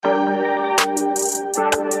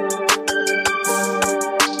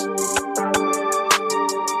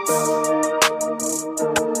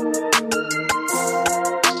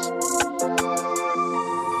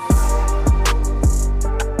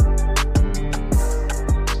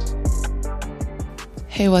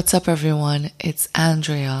Hey, what's up, everyone? It's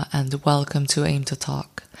Andrea, and welcome to AIM to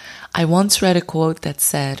Talk. I once read a quote that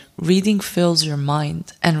said, "Reading fills your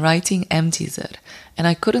mind and writing empties it." And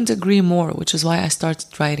I couldn't agree more, which is why I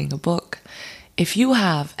started writing a book. If you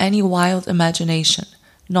have any wild imagination,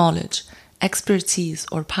 knowledge, expertise,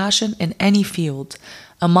 or passion in any field,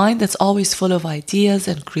 a mind that's always full of ideas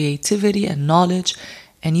and creativity and knowledge,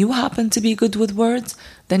 and you happen to be good with words,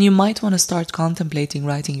 then you might want to start contemplating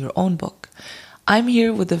writing your own book. I'm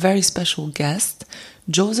here with a very special guest.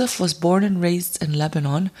 Joseph was born and raised in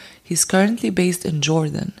Lebanon. He's currently based in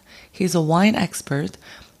Jordan. He's a wine expert,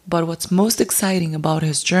 but what's most exciting about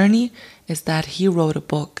his journey is that he wrote a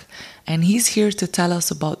book, and he's here to tell us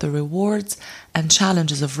about the rewards and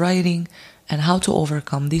challenges of writing and how to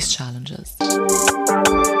overcome these challenges.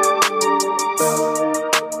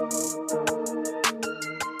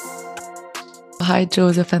 Hi,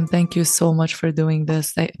 Joseph, and thank you so much for doing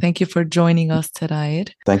this. Thank you for joining us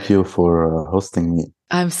tonight. Thank you for hosting me.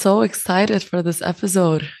 I'm so excited for this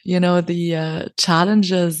episode. You know, the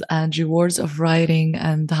challenges and rewards of writing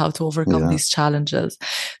and how to overcome these challenges.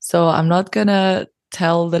 So I'm not going to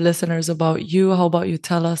tell the listeners about you. How about you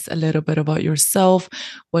tell us a little bit about yourself,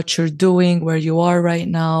 what you're doing, where you are right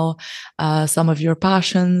now, some of your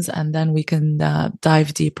passions, and then we can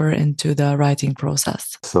dive deeper into the writing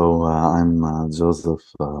process. So I'm Joseph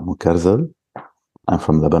Mukarzel. I'm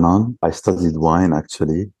from Lebanon. I studied wine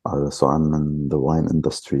actually, so I'm in the wine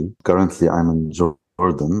industry. Currently, I'm in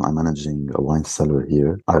Jordan. I'm managing a wine cellar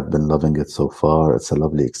here. I've been loving it so far. It's a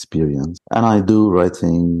lovely experience. And I do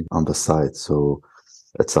writing on the side. So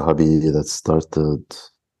it's a hobby that started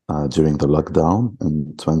during the lockdown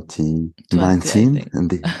in 2019, in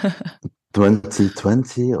the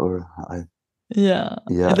 2020 or Yeah.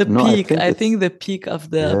 The peak. I think the peak of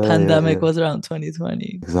the pandemic was around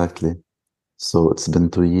 2020. Exactly. So it's been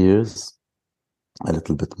 2 years, a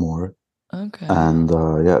little bit more. Okay. And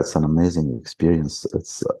it's an amazing experience.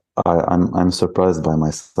 I'm surprised by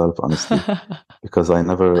myself, honestly, because I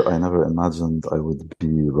never imagined I would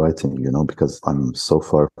be writing, because I'm so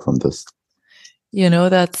far from this.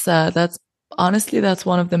 That's honestly, that's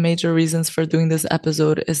one of the major reasons for doing this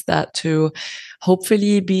episode, is that to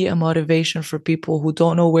hopefully be a motivation for people who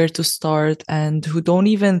don't know where to start and who don't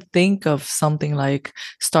even think of something like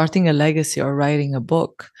starting a legacy or writing a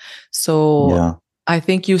book. So I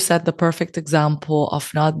think you set the perfect example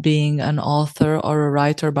of not being an author or a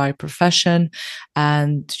writer by profession,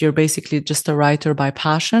 and you're basically just a writer by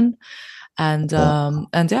passion. And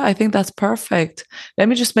I think that's perfect. Let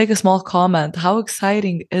me just make a small comment. How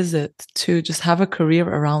exciting is it to just have a career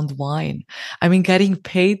around wine? I mean, getting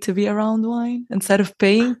paid to be around wine instead of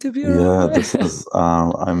paying to be around wine. This is,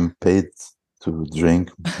 I'm paid to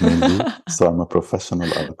drink mainly. So I'm a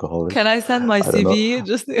professional alcoholic. Can I send my CV?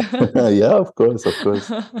 Just Yeah, of course.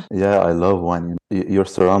 Yeah, I love wine. You're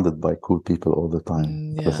surrounded by cool people all the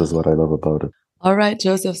time. This is what I love about it. All right,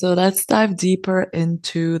 Joseph. So let's dive deeper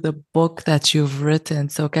into the book that you've written.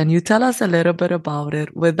 So can you tell us a little bit about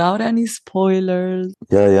it without any spoilers?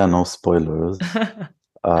 Yeah, no spoilers.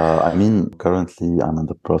 I mean, currently I'm in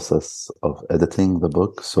the process of editing the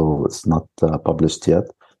book, so it's not published yet.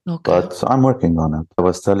 Okay. But I'm working on it. I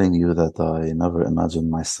was telling you that I never imagined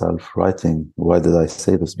myself writing. Why did I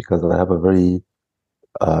say this? Because I have a very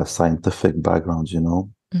scientific background,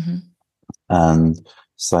 Mm-hmm. And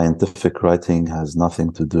scientific writing has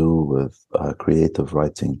nothing to do with creative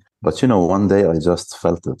writing. But, one day I just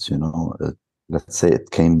felt it, let's say it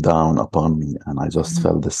came down upon me, and I just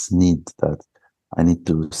felt this need that I need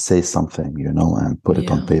to say something, and put it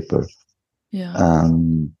on paper. Yeah.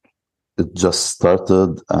 And it just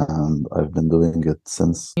started, and I've been doing it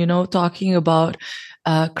since. Talking about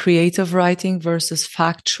creative writing versus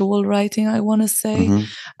factual writing, I want to say,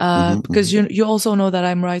 because you also know that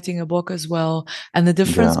I'm writing a book as well. And the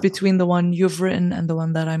difference between the one you've written and the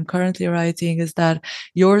one that I'm currently writing is that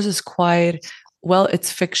yours is quite, well,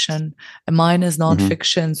 it's fiction and mine is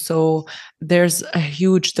nonfiction. So there's a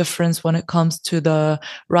huge difference when it comes to the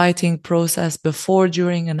writing process before,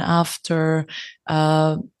 during, and after.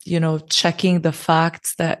 Checking the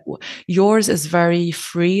facts. That yours is very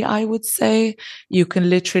free, I would say. You can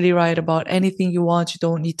literally write about anything you want. You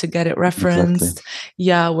don't need to get it referenced. Exactly.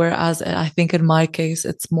 Yeah. Whereas I think in my case,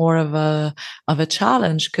 it's more of a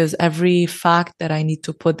challenge, because every fact that I need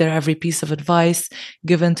to put there, every piece of advice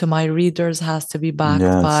given to my readers has to be backed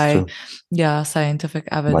by, scientific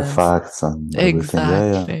evidence. By facts and everything.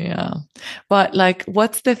 Exactly. Yeah. But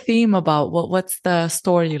what's the theme about? What's the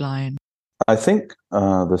storyline? I think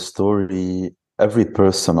the story, every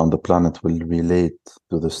person on the planet will relate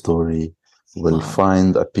to the story will Wow.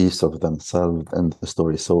 find a piece of themselves in the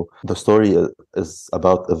story. So the story is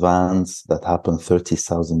about events that happened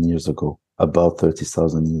 30,000 years ago, about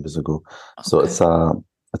 30,000 years ago. So Okay.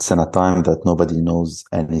 it's in a time that nobody knows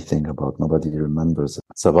anything about, nobody remembers it.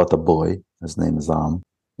 It's about a boy. His name is Am.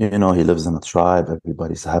 You know, he lives in a tribe.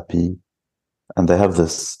 Everybody's happy, and they have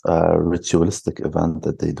this ritualistic event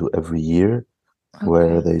that they do every year Okay.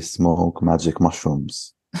 where they smoke magic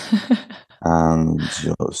mushrooms. And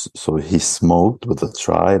you know, so he smoked with the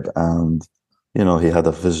tribe, and you know, he had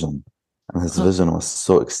a vision, and his Oh. vision was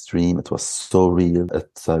so extreme, it was so real.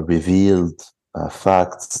 It revealed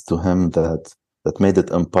facts to him that made it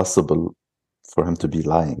impossible for him to be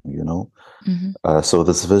lying, you know. Hmm. So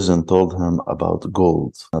this vision told him about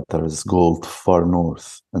gold, that there is gold far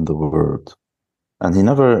north in the world, and he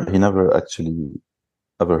never actually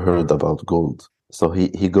ever heard about gold. So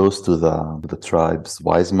he goes to the tribe's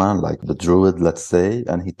wise man, like the druid, let's say,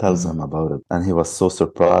 and he tells Hmm. him about it. And he was so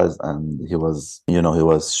surprised, and he was, you know, he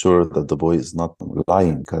was sure that the boy is not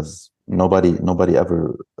lying because nobody ever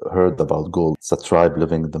heard about gold. It's a tribe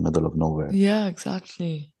living in the middle of nowhere. Yeah,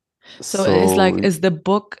 exactly. So it's like, So is the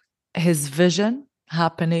book his vision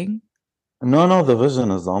happening? no, the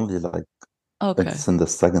vision is only like Okay. it's in the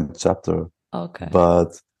second chapter, Okay.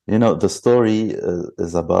 but you know, the story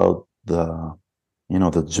is about the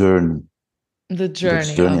journey The the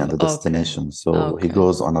journey journey of, and the okay. destination. So he Okay.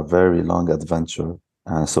 goes on a very long adventure.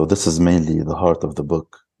 So this is mainly the heart of the book,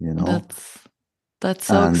 you know. That's that's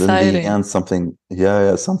so And in the exciting. end, something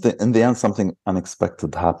in the end, something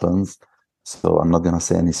unexpected happens. So I'm not gonna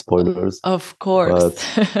say any spoilers, Of course.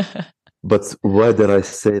 but why did I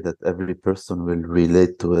say that every person will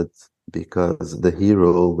relate to it? Because the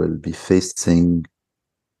hero will be facing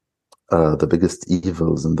the biggest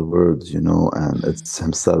evils in the world, you know, and Mhm. it's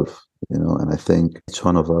himself, you know. And I think each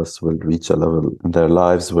one of us will reach a level in their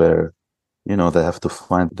lives where, you know, they have to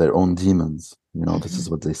find their own demons. You know, this is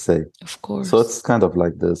Mhm. what they say. Of So course. it's kind of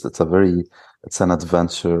like this. It's an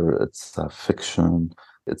adventure. It's a fiction.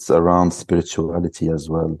 It's around spirituality as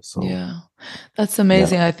well. So Yeah. That's yeah,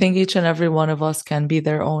 amazing. I think each and every one of us can be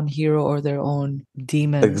their own hero or their own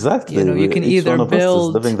demon. You exactly. know, you can Each either one of us is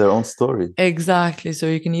build. living their own story. Exactly. So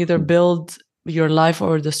you can either build your life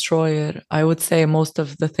or destroy it. I would say most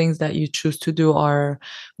of the things that you choose to do are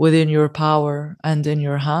within your power and in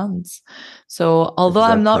your hands. So although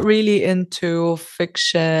I'm not Exactly. really into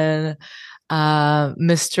fiction,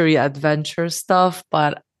 mystery adventure stuff,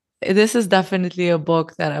 but this is definitely a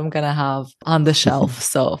book that I'm gonna have on the shelf.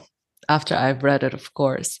 So after I've read it, of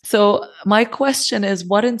course. So my question is,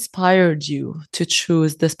 what inspired you to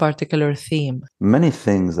choose this particular theme? Many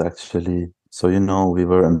things actually. So, you know, we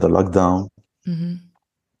were in the lockdown Hmm.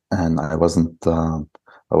 and I wasn't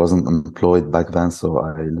employed back then, so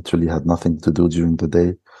I literally had nothing to do during the day.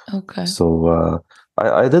 Okay. So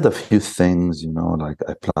I did a few things, you know, like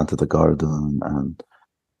I planted a garden, and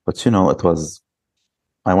but you know,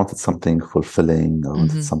 I wanted something fulfilling. I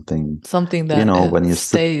wanted Hmm. something, Something you that know, when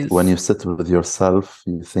stays. you sit with yourself,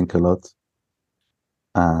 you think a lot,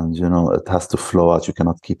 and you know, it has to flow out. You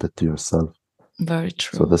cannot keep it to yourself. Very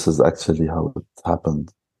So true. this is actually how it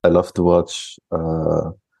happened. I love to watch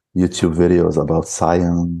YouTube videos about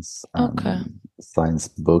science Okay. and science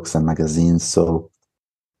books and magazines. So,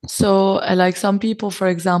 So, like some people, for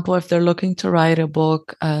example, if they're looking to write a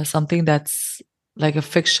book, something that's like a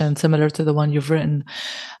fiction similar to the one you've written,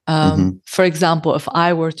 hmm for example, if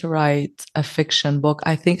I were to write a fiction book,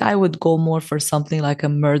 I think I would go more for something like a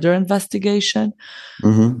murder investigation.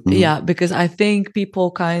 hmm Yeah, because I think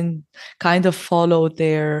people kind of follow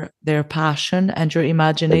their passion, and your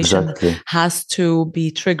imagination exactly. has to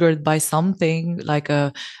be triggered by something like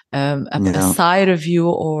a Yeah, side of you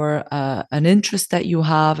or an interest that you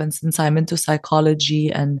have. And since I'm into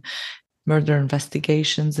psychology and murder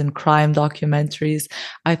investigations and crime documentaries,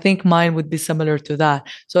 I think mine would be similar to that.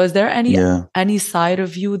 So is there yeah. any side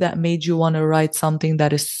of you that made you want to write something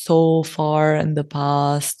that is so far in the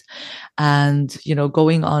past and,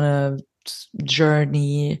 going on a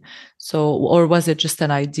journey? So, or was it just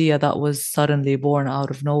an idea that was suddenly born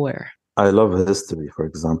out of nowhere? I love history, for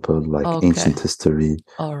example, like Okay. ancient history.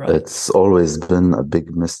 All right. It's always been a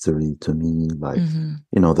big mystery to me, like, Mm-hmm.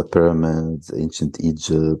 you know, the pyramids, ancient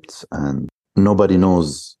Egypt, and nobody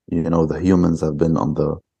knows, you know, the humans have been on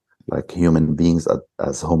like human beings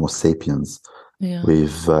as Homo sapiens. Yeah.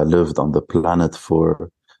 We've lived on the planet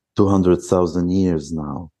for 200,000 years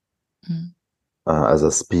now Mm-hmm. as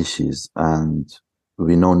a species, and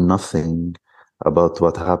we know nothing about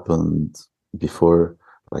what happened before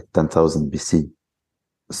like 10,000 BC.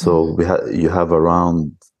 So Mm-hmm. you have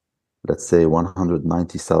around, let's say,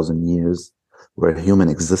 190,000 years where human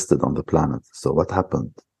existed on the planet. So what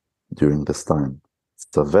happened during this time?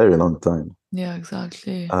 It's a very long time. Yeah,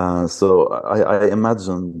 exactly. So I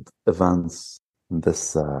imagined events in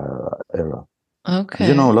this era. And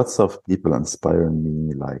you know, Okay. lots of people inspire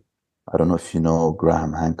me. Like, I don't know if you know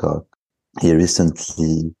Graham Hancock. He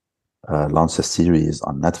recently launched a series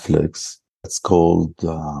on Netflix. It's called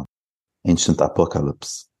Ancient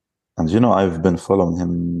Apocalypse. And you know, I've been following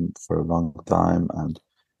him for a long time, and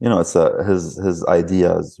you know, it's his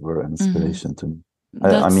ideas were an Hmm. inspiration to me. I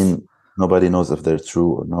That's mean, nobody knows if they're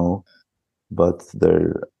true or no, but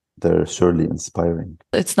they're surely inspiring.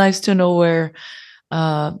 it's nice to know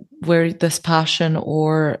where this passion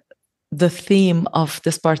or the theme of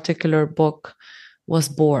this particular book was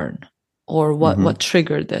born or what Hmm.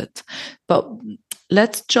 triggered it. But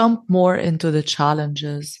let's jump more into the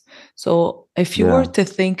challenges. So if you were Yeah. to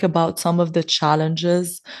think about some of the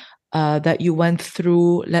challenges that you went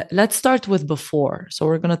through, let's start with before. So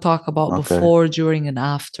we're going to talk about Okay. before, during, and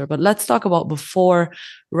after, but let's talk about before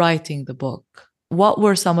writing the book. What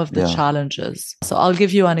were some of the Yeah. challenges? So I'll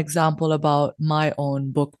give you an example about my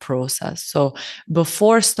own book process. So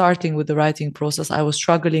before starting with the writing process, I was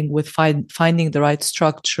struggling with finding the right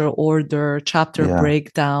structure, order, chapter Yeah.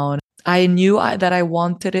 breakdown. I knew that I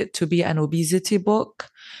wanted it to be an obesity book,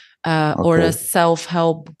 or a Okay.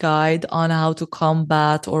 self-help guide on how to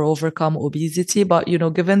combat or overcome obesity. But,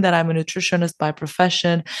 given that I'm a nutritionist by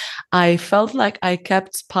profession, I felt like I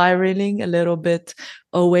kept spiraling a little bit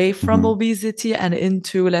away from Hmm. obesity and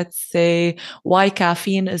into, let's say, why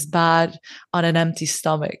caffeine is bad on an empty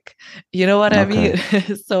stomach. You know what I Okay.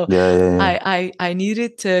 mean? So Yeah. Yeah. Yeah. I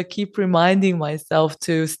needed to keep reminding myself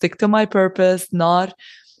to stick to my purpose, not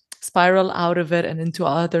spiral out of it and into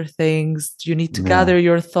other things. You need to Yeah. gather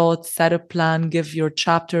your thoughts, set a plan, give your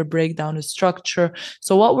chapter breakdown a structure.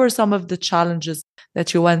 So, what were some of the challenges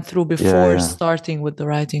that you went through Yeah. before Yeah. starting with the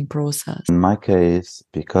writing process? In my case,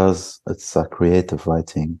 because it's a creative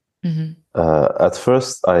writing, Mm-hmm. at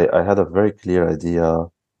first I had a very clear idea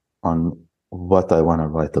on what I want to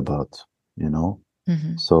write about, you know?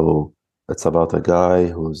 Mm-hmm. So it's about a guy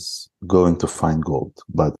who's going to find gold.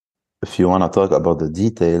 But if you want to talk about the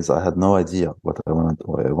details, I had no idea what I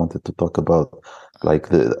wanted to talk about, like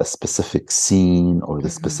a specific scene or the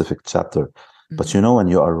Mm-hmm. specific chapter. But Mm-hmm. you know, when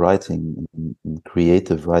you are writing, in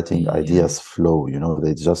creative writing, Yeah, ideas flow, you know,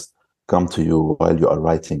 they just come to you while you are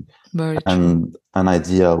writing. very true. And an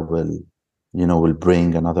idea will, you know, will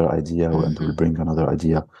bring another idea and will Mm-hmm. bring another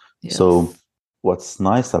idea. So Yes, what's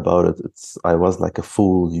nice about it, it's I was like a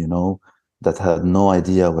fool, you know, that had no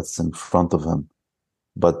idea what's in front of him.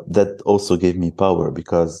 But that also gave me power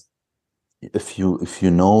because if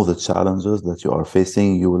you know the challenges that you are facing,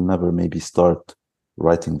 you will never maybe start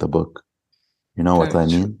writing the book. You know what very I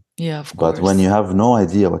true. mean? Yeah, of But when course. you have no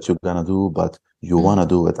idea what you're gonna do, but you wanna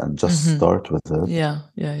do it and just Mm-hmm. start with it, Yeah,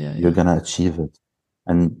 yeah, yeah, you're yeah. gonna achieve it.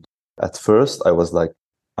 And at first, I was like,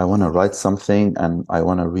 I want to write something, and I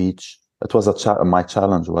want to reach. It was my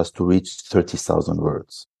challenge was to reach 30,000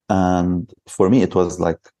 words, and for me, it was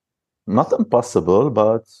like not impossible,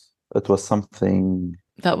 but it was something.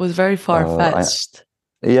 That was very I far-fetched.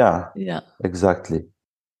 Yeah, Yeah. exactly.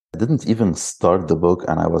 I didn't even start the book,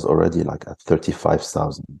 and I was already like at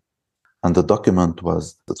 35,000. And the document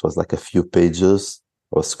was it was like a few pages.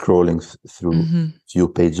 I was scrolling through Mm-hmm. few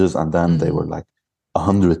pages, and then they Mm-hmm. were like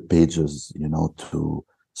 100 pages, you know, to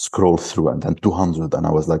scroll through, and then 200. And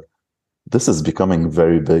I was like, this is becoming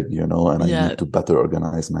very big, you know, and I Yeah. need to better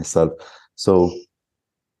organize myself. So,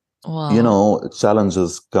 you Wow. know,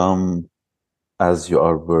 challenges come as you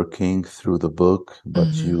are working through the book, but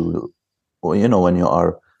Mm-hmm. well, you know, when you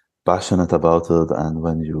are passionate about it and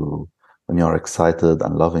when you are excited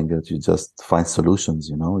and loving it, you just find solutions,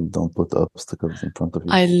 you know, you don't put obstacles in front of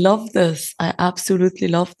you. I love this. I absolutely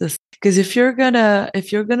love this. Because if you're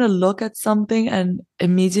gonna look at something and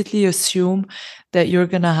immediately assume that you're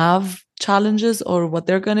gonna have challenges or what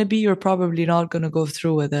they're gonna be, you're probably not gonna go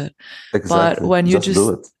through with it. But Exactly. when you Just do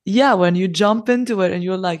just it. yeah, when you jump into it and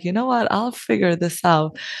you're like, you know what, I'll figure this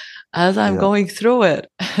out as I'm Yeah. going through it.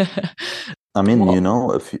 I mean, you Well,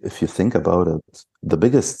 know, if you think about it, the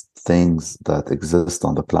biggest things that exist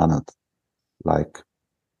on the planet, like,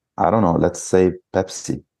 I don't know, let's say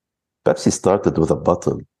Pepsi. Pepsi started with a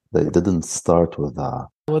bottle. They didn't start with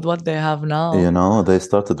with what they have you now. know, they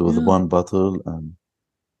started with Yeah, one bottle and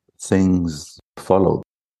things followed.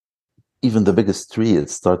 Even the biggest tree, it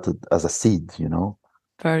started as a seed, you know?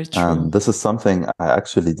 very And true. this is something I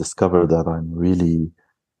actually discovered that I'm really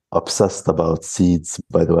obsessed about seeds.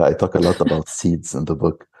 By the way, I talk a lot about seeds in the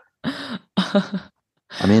book.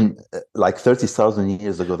 I mean, like 30,000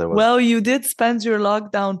 years ago, there was. Well, you did spend your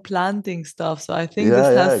lockdown planting stuff, so I think this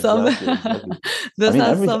Yeah, yeah, has some exactly, exactly. I this mean,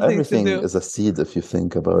 has something to everything do. is a seed if you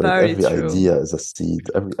think about it. Very Every true. idea is a seed.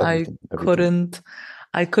 I Everything. couldn't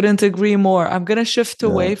I couldn't agree more. I'm gonna shift Yeah,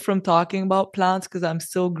 away from talking about plants because I'm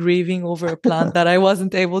still grieving over a plant that I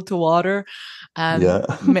wasn't able to water, and yeah.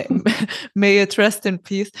 may it rest in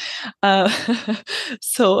peace. Uh,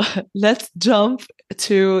 so let's jump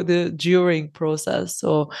to the during process.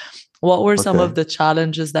 So, what were some of Okay. the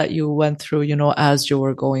challenges that you went through, as you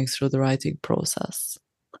were going through the writing process?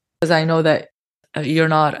 Because I know that you're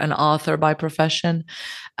not an author by profession,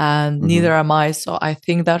 and neither Hmm. am I. So I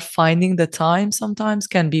think that finding the time sometimes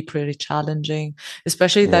can be pretty challenging,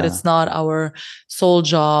 especially that Yeah, it's not our sole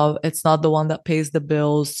job. It's not the one that pays the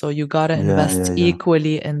bills. So you got to yeah, invest yeah, yeah.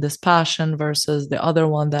 equally in this passion versus the other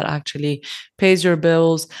one that actually pays your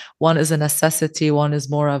bills. One is a necessity, one is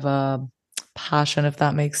more of a passion, if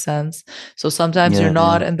that makes sense. So sometimes you're Yeah,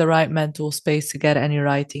 not yeah. in the right mental space to get any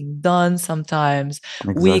writing done. Sometimes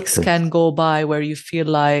weeks Exactly. can go by where you feel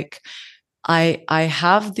like I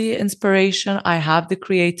have the inspiration, I have the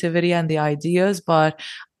creativity and the ideas, but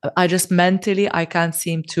I just mentally I can't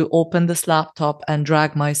seem to open this laptop and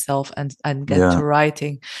drag myself and get to Yeah,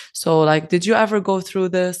 writing. So like did you ever go through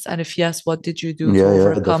this? And if yes, what did you do to yeah, yeah,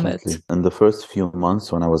 overcome it? definitely. In the first few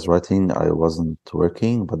months when I was writing, I wasn't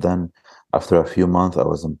working, but then after a few months, I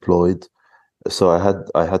was employed. So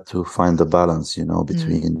I had to find the balance, Mm,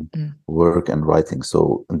 between mm, work and writing.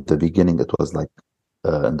 So in the beginning, it was like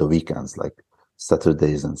in the weekends, like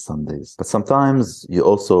Saturdays and Sundays. But sometimes you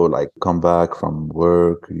also like come back from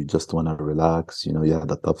work, you just want to relax, you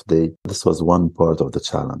had a tough day. This was one part of the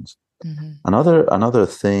challenge. mhm. Another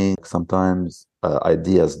thing, sometimes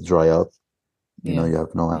ideas dry up, Yeah. you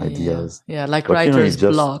have no Yeah. ideas. Yeah. Like But you writer's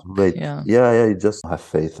just block. wait. Yeah. Yeah, yeah, you just have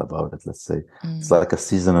faith about it, let's say. It's Mm. like a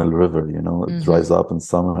seasonal river, it dries Hmm. up in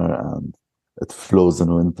summer and it flows in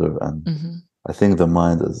winter. And Hmm. I think the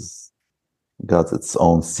mind is got its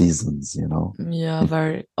own seasons. Yeah,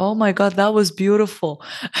 very. Oh my God, that was beautiful.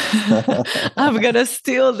 I'm gonna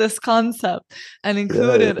steal this concept and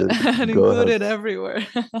include Yeah, it and go include ahead. it everywhere.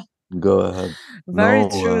 Go ahead. Very No,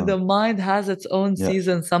 true. The mind has its own yeah,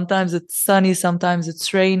 season. Sometimes it's sunny, sometimes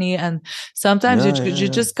it's rainy, and sometimes you yeah, yeah, you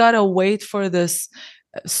yeah, just gotta wait for this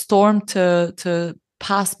storm to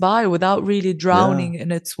pass by without really yeah. drowning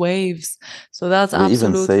in its waves. So that's We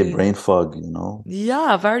even say absolutely. brain fog.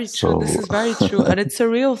 Yeah, very true. This So, is very true. And it's a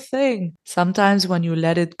real thing. Sometimes when you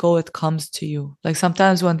let it go, it comes to you. Like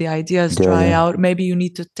sometimes when the ideas yeah, dry yeah. out, maybe you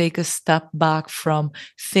need to take a step back from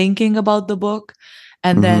thinking about the book.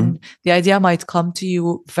 And Mm-hmm. then the idea might come to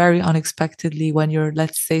you very unexpectedly when you're,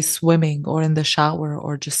 let's say, swimming or in the shower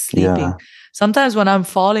or just sleeping. Yeah, Sometimes when I'm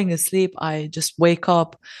falling asleep, I just wake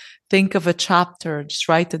up, think of a chapter, just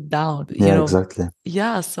write it down. yeah, exactly.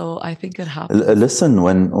 Yeah. So I think it happens. Listen,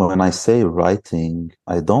 when I say writing,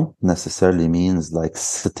 I don't necessarily means like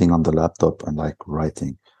sitting on the laptop and like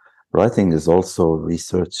writing. Writing is also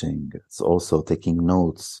researching. It's also taking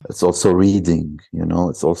notes. It's also reading.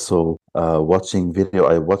 It's also watching video.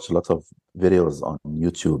 I watch a lot of videos on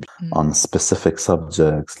YouTube Mm, on specific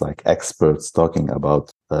subjects, like experts talking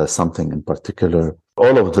about something in particular.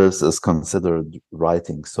 All of this is considered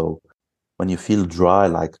writing. So when you feel dry,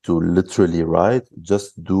 like to literally write,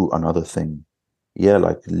 just do another thing. Yeah,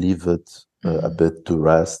 like leave it a mhm. bit to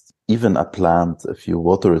rest. Even a plant, if you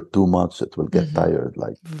water it too much, it will get Mm-hmm. tired.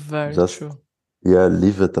 Like Very just, true. yeah,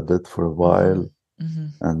 leave it a bit for a Mm-hmm. while Mm-hmm.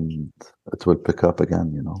 and it will pick up again.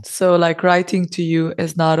 So, like writing to you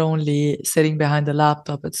is not only sitting behind the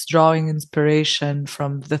laptop, it's drawing inspiration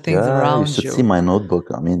from the things Yeah, you around should see you. my notebook.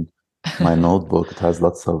 I mean, my notebook, it has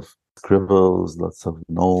lots of scribbles, lots of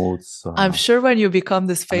notes. I'm sure when you become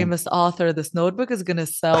this I mean, famous author, this notebook is going to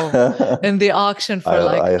sell in the auction I for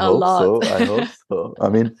like I a hope lot. so. I hope so. I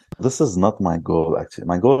mean, this is not my goal actually.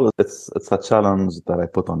 My goal is it's a challenge that I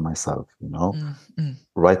put on myself. Mm-hmm.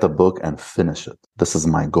 Write a book and finish it. This is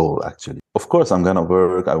my goal actually. Of course, I'm gonna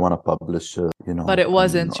work. I want to publish But it and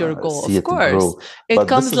wasn't your goal. see Of it course, grow. it But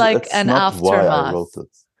comes like it's an not why I aftermath. wrote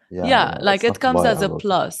it. Yeah, Yeah, yeah. like It's it not comes why as I a wrote it.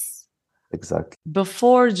 plus. Exactly.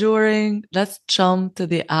 Before, during, let's jump to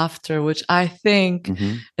the after, which I think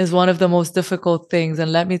Mm-hmm. is one of the most difficult things.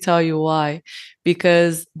 And let me tell you why.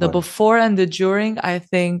 Because the Why? before and the during, I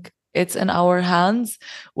think it's in our hands,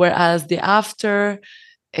 whereas the after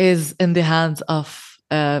is in the hands of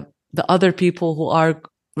the other people who are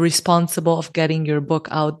responsible of getting your book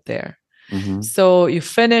out there. Mm-hmm. So you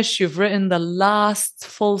finish, you've written the last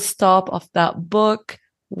full stop of that book.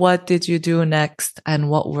 What did you do next? And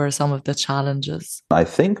what were some of the challenges? I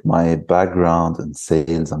think my background in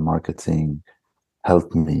sales and marketing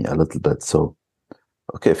helped me a little bit. So,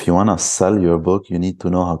 okay, if you want to sell your book, you need to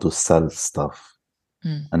know how to sell stuff.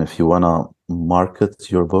 Mm. And if you want to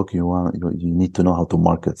market your book, you need to know how to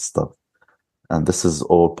market stuff. And this is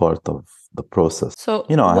all part of the process. So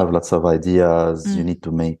You know, I have what? lots of ideas. You Mm. need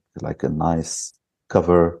to make like a nice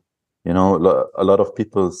cover. You know, a lot of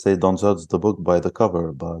people say don't judge the book by the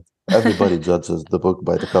cover, but everybody judges the book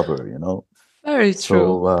by the cover, you know? Very true.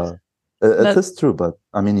 So it That, is true, but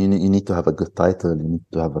I mean, you need to have a good title. You need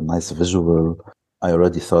to have a nice visual. I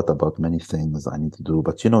already thought about many things I need to do,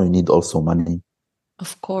 but you know, you need also money.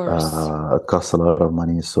 of course. It costs a lot of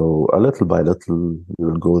money. So a little by little, you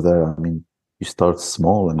will go there. I mean, you start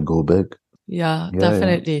small and go big. Yeah, Yeah, yeah.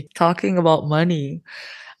 definitely. Talking about money,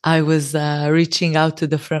 I was reaching out to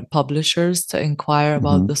different publishers to inquire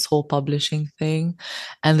about Hmm. this whole publishing thing.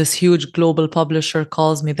 And this huge global publisher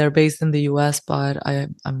calls me. They're based in the US, but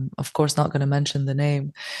I'm, of course, not going to mention the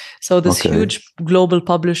name. So, this Okay. huge global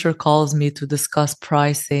publisher calls me to discuss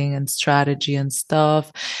pricing and strategy and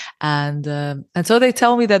stuff. And so they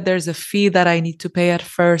tell me that there's a fee that I need to pay at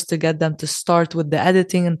first to get them to start with the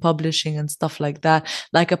editing and publishing and stuff like that,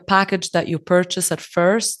 like a package that you purchase at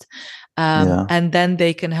first. Yeah. And then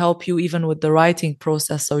they can help you even with the writing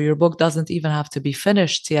process. So your book doesn't even have to be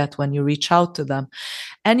finished yet when you reach out to them.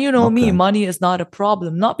 And you know me, Okay. money is not a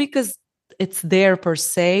problem, not because it's there per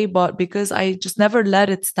se, but because I just never let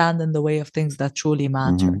it stand in the way of things that truly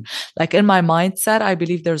matter. Hmm. Like in my mindset, I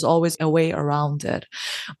believe there's always a way around it.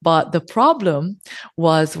 But the problem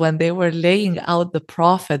was when they were laying out the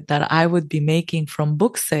profit that I would be making from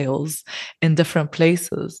book sales in different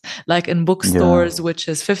places, like in Yeah. bookstores, which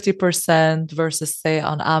is 50% versus, say,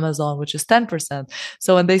 on Amazon, which is 10%.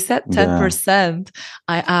 So when they said Yeah. 10%,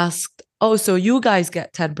 I asked, oh, so you guys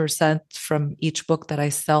get 10% from each book that I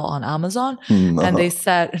sell on Amazon? And they No,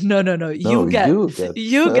 said, no, no, no, no, you get.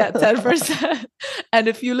 you get 10%. And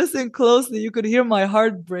if you listen closely, you could hear my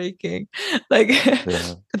heart breaking. Like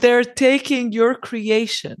Yeah. they're taking your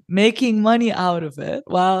creation, making money out of it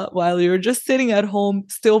while you're just sitting at home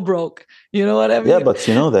still broke. You know what I Yeah, mean? but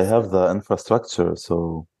you know, they have the infrastructure.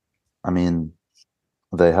 So, I mean,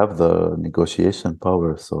 they have the negotiation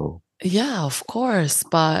power. So, Yeah, of course.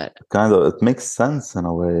 But kind of, it makes sense in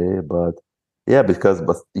a way. But yeah,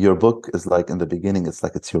 but your book is like in the beginning, it's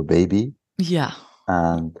like it's your baby. yeah.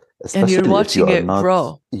 And And you're especially if you watching are it not, grow.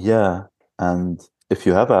 yeah. And if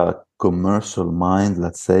you have a commercial mind,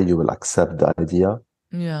 let's say, you will accept the idea.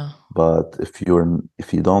 Yeah. But if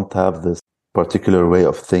you don't have this particular way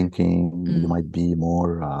of thinking, you Mm. might be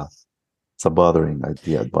more, it's a bothering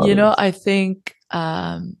idea. It You know, bothers. I think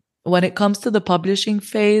when it comes to the publishing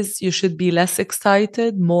phase, you should be less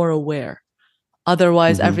excited, more aware.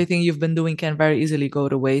 Otherwise, Hmm. everything you've been doing can very easily go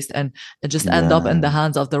to waste and just end up Yeah, in the yeah.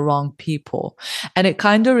 hands of the wrong people. And it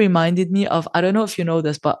kind of reminded me of, I don't know if you know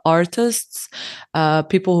this, but artists,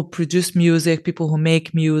 people who produce music, people who make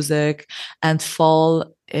music and fall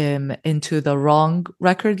into the wrong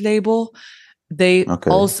record label, they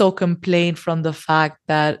Okay. also complain from the fact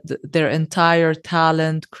that their entire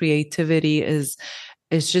talent, creativity is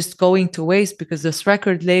just going to waste because this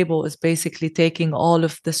record label is basically taking all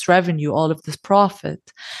of this revenue, all of this profit,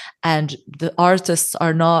 and the artists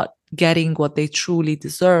are not getting what they truly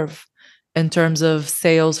deserve in terms of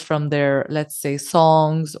sales from their, let's say,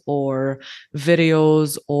 songs or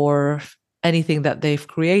videos or anything that they've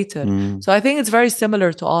created. Mm, So I think it's very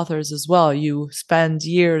similar to authors as well. You spend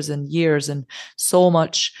years and years and so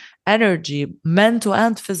much energy, mental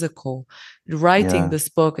and physical, writing yeah, this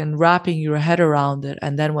book and wrapping your head around it.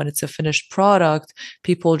 And then when it's a finished product,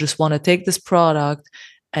 people just want to take this product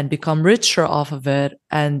and become richer off of it.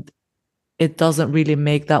 And it doesn't really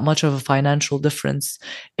make that much of a financial difference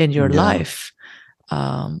in your yeah. life.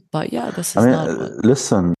 But yeah, this I is mean, not what,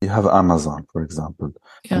 listen, you have Amazon, for example,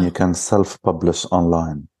 and yeah, you can self-publish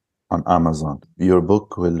online on Amazon. Your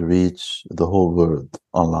book will reach the whole world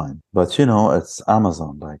online. But you know, it's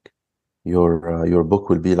Amazon. Like your book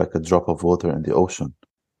will be like a drop of water in the ocean.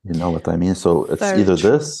 You know what I mean? So it's very either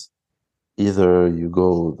true. this, either you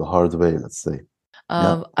go the hard way, let's say.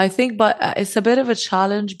 Yeah. I think, but it's a bit of a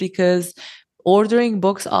challenge because ordering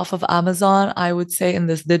books off of Amazon, I would say in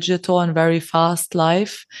this digital and very fast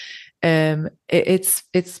life,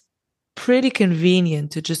 it's pretty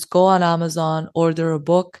convenient to just go on Amazon, order a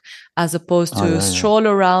book, as opposed Oh, to yeah, yeah. stroll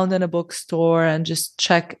around in a bookstore and just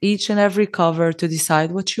check each and every cover to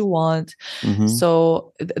decide what you want. Mm-hmm.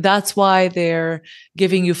 So that's why they're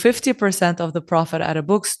giving you 50% of the profit at a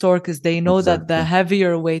bookstore because they know that the Exactly.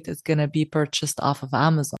 heavier weight is going to be purchased off of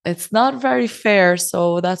Amazon. It's not very fair.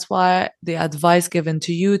 So that's why the advice given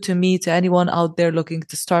to you, to me, to anyone out there looking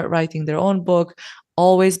to start writing their own book,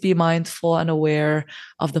 always be mindful and aware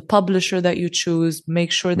of the publisher that you choose.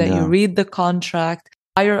 Make sure that you Yeah, read the contract.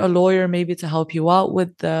 Hire a lawyer maybe to help you out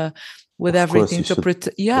with of course everything you should.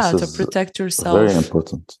 This to is protect very yourself.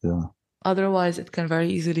 important. Yeah, Otherwise, it can very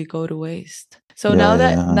easily go to waste. So yeah, yeah,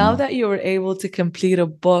 yeah, I now know. that you were able to complete a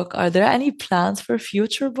book, are there any plans for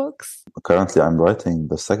future books? Currently, I'm writing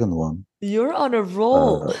the second one. You're on a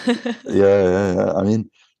roll. Uh, yeah, yeah, yeah. I mean,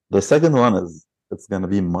 the second one is it's gonna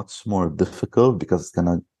be much more difficult because it's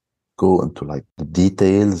gonna go into like the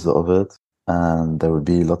details of it, and there will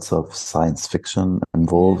be lots of science fiction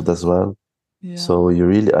involved Yeah, as well. yeah, So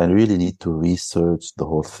I really need to research the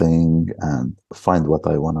whole thing and find what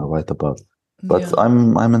I want to write about. But yeah.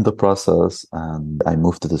 I'm in the process, and I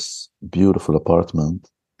moved to this beautiful apartment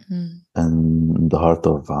Mm. in the heart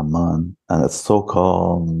of Amman, and it's so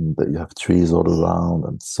calm that you have trees all around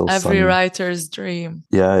and it's so Every sunny. writer's dream.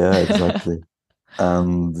 Yeah, yeah, exactly.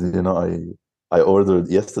 And I ordered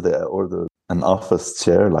yesterday. I ordered an office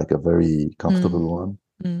chair, like a very Mm, comfortable one.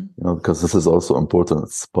 mm, Because this is also important.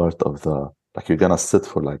 It's part of the like you're gonna sit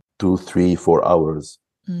for like 2, 3, 4 hours,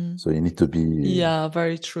 mm. so you need to be Yeah,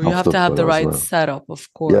 very true. You have to have the comfortable as right well. setup, of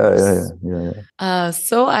Yeah, yeah, yeah, course. yeah, yeah.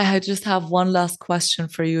 So I had just have one last question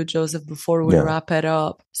for you, Joseph, before we Yeah. wrap it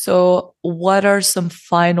up. So, what are some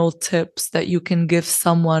final tips that you can give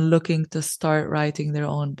someone looking to start writing their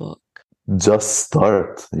own book? Just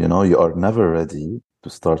start. You are never ready to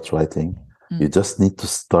start writing. You Mm, just need to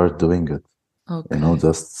start doing it. okay,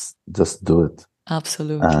 Just do it. And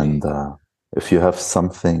absolutely. if you have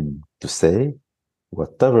something to say,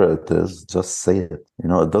 whatever it is, just say it.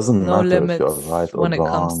 It doesn't No matter if you are limits right or when it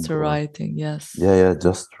comes wrong to or writing. yeah, Yes. yeah,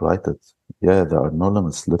 just write it. Yeah, there are no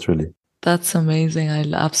limits, literally. That's amazing. I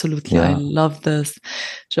Yeah. love this.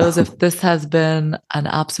 Joseph, this has been an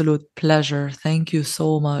absolute pleasure. Thank you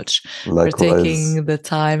so much for Likewise, taking the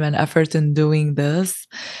time and effort in doing this.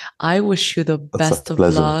 I wish you the it's a best of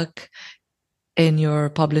pleasure. luck in your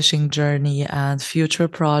publishing journey and future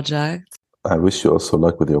projects. I wish you also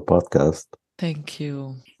luck with your podcast. Thank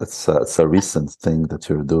you. It's a recent thing that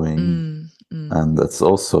you're doing, Mm, mm. and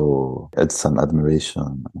it's an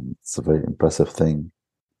admiration, and it's a very impressive thing.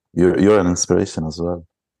 You're an inspiration as well.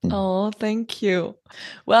 Oh, thank you.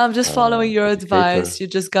 Well, I'm just following your advice. Educator. You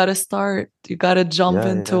just got to start. You got to jump Yeah,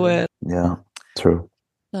 yeah, into yeah. it. Yeah, true.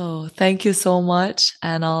 So, thank you so much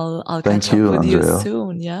and I'll catch Thank up you, with you Andrea.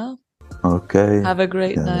 soon, yeah? Okay. Have a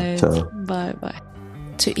great Yeah, yeah. night. Ciao. Bye bye.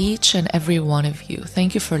 To each and every one of you,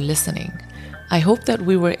 thank you for listening. I hope that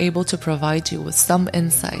we were able to provide you with some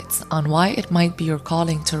insights on why it might be your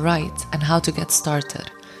calling to write and how to get started.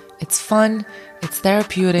 It's fun, it's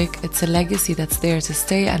therapeutic, it's a legacy that's there to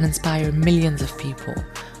stay and inspire millions of people.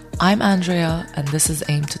 I'm Andrea, and this is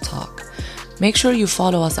AIM to Talk. Make sure you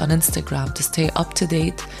follow us on Instagram to stay up to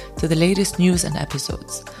date to the latest news and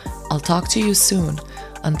episodes. I'll talk to you soon.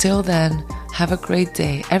 Until then, have a great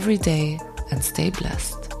day every day and stay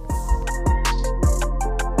blessed.